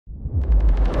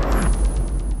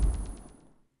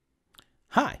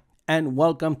and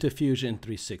welcome to Fusion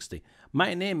 360.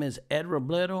 My name is Ed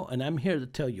Robledo, and I'm here to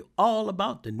tell you all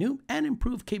about the new and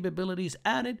improved capabilities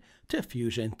added to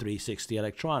Fusion 360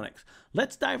 electronics.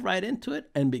 Let's dive right into it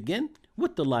and begin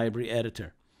with the library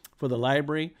editor. For the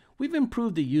library, we've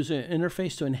improved the user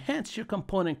interface to enhance your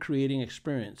component creating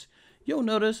experience. You'll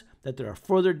notice that there are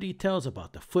further details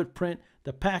about the footprint,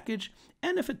 the package,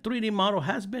 and if a 3D model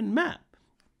has been mapped.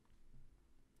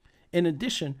 In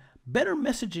addition, better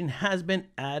messaging has been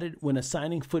added when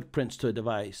assigning footprints to a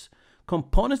device.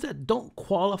 Components that don't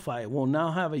qualify will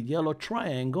now have a yellow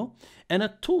triangle and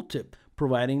a tooltip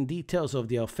providing details of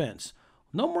the offense.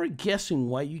 No more guessing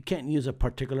why you can't use a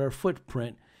particular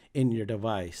footprint in your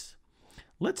device.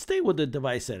 Let's stay with the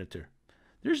device editor.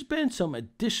 There's been some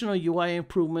additional UI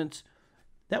improvements.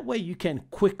 That way you can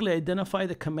quickly identify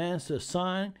the commands to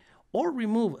assign or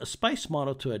remove a SPICE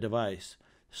model to a device.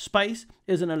 SPICE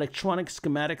is an electronic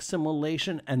schematic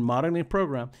simulation and modeling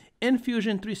program in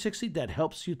Fusion 360 that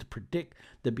helps you to predict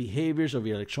the behaviors of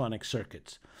your electronic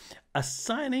circuits.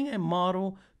 Assigning a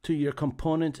model to your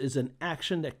components is an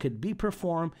action that could be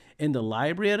performed in the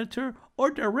library editor or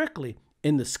directly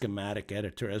in the schematic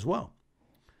editor as well.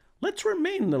 Let's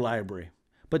remain in the library,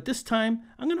 but this time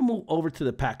I'm going to move over to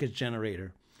the package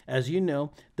generator. As you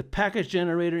know, the package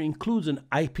generator includes an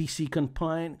IPC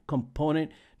compliant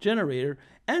component generator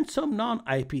and some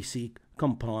non-IPC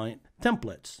compliant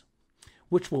templates,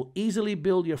 which will easily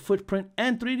build your footprint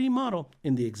and 3D model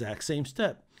in the exact same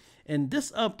step. In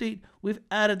this update, we've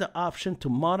added the option to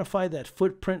modify that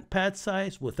footprint pad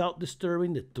size without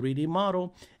disturbing the 3D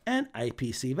model and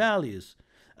IPC values.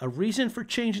 A reason for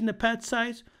changing the pad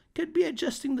size could be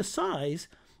adjusting the size.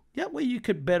 That way you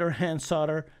could better hand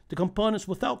solder the components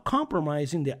without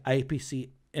compromising the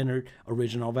IPC entered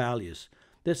original values.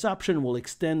 This option will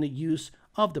extend the use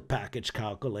of the package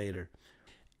calculator.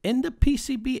 In the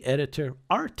PCB editor,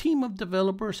 our team of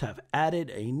developers have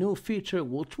added a new feature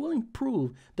which will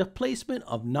improve the placement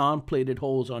of non-plated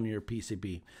holes on your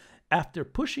PCB. After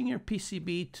pushing your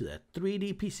PCB to the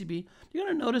 3D PCB, you're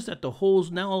going to notice that the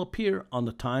holes now appear on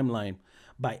the timeline.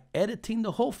 By editing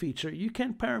the hole feature, you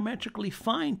can parametrically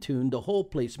fine-tune the hole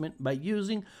placement by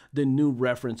using the new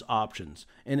reference options.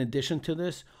 In addition to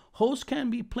this, holes can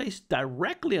be placed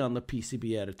directly on the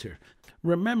PCB editor.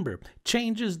 Remember,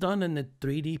 changes done in the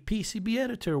 3D PCB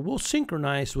editor will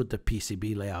synchronize with the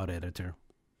PCB layout editor.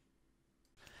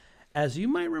 As you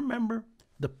might remember,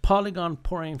 the polygon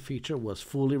pouring feature was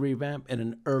fully revamped in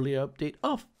an earlier update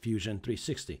of Fusion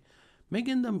 360.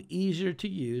 Making them easier to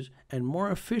use and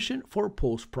more efficient for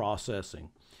post-processing.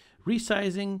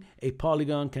 Resizing a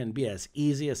polygon can be as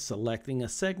easy as selecting a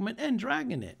segment and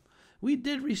dragging it. We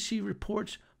did receive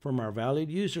reports from our valued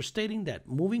users stating that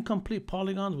moving complete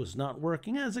polygons was not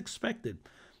working as expected.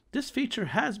 This feature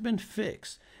has been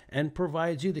fixed and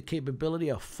provides you the capability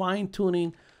of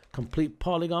fine-tuning complete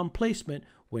polygon placement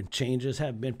when changes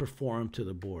have been performed to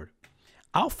the board.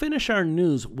 I'll finish our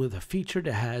news with a feature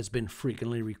that has been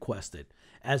frequently requested.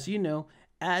 As you know,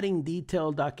 adding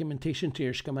detailed documentation to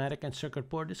your schematic and circuit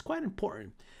board is quite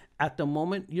important. At the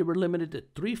moment, you were limited to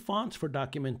 3 fonts for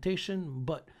documentation,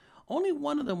 but only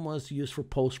one of them was used for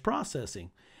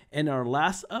post-processing. In our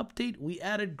last update, we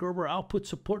added Gerber output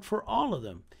support for all of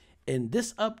them. In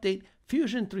this update,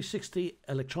 Fusion 360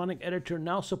 Electronic Editor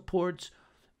now supports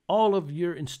all of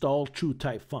your installed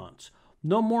TrueType fonts.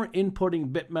 No more importing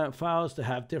bitmap files to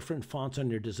have different fonts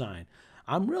on your design.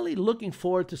 I'm really looking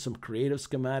forward to some creative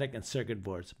schematic and circuit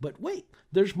boards. But wait,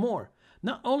 there's more.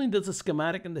 Not only does the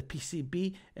schematic and the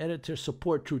PCB editor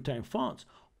support TrueType fonts,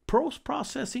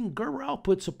 post-processing Gerber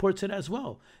output supports it as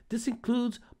well. This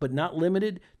includes, but not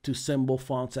limited to, symbol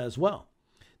fonts as well.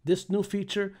 This new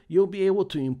feature, you'll be able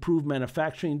to improve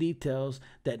manufacturing details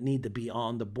that need to be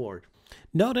on the board.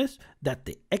 Notice that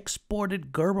the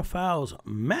exported Gerber files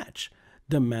match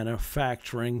the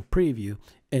manufacturing preview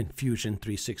in Fusion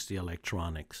 360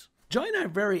 Electronics. Join our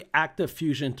very active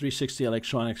Fusion 360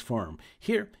 Electronics forum.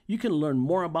 Here, you can learn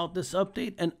more about this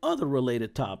update and other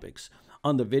related topics.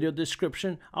 On the video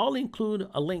description, I'll include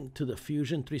a link to the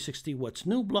Fusion 360 What's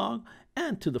New blog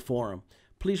and to the forum.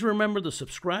 Please remember to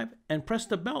subscribe and press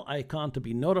the bell icon to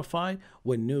be notified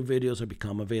when new videos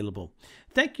become available.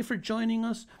 Thank you for joining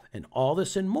us, and all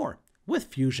this and more with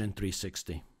Fusion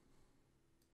 360.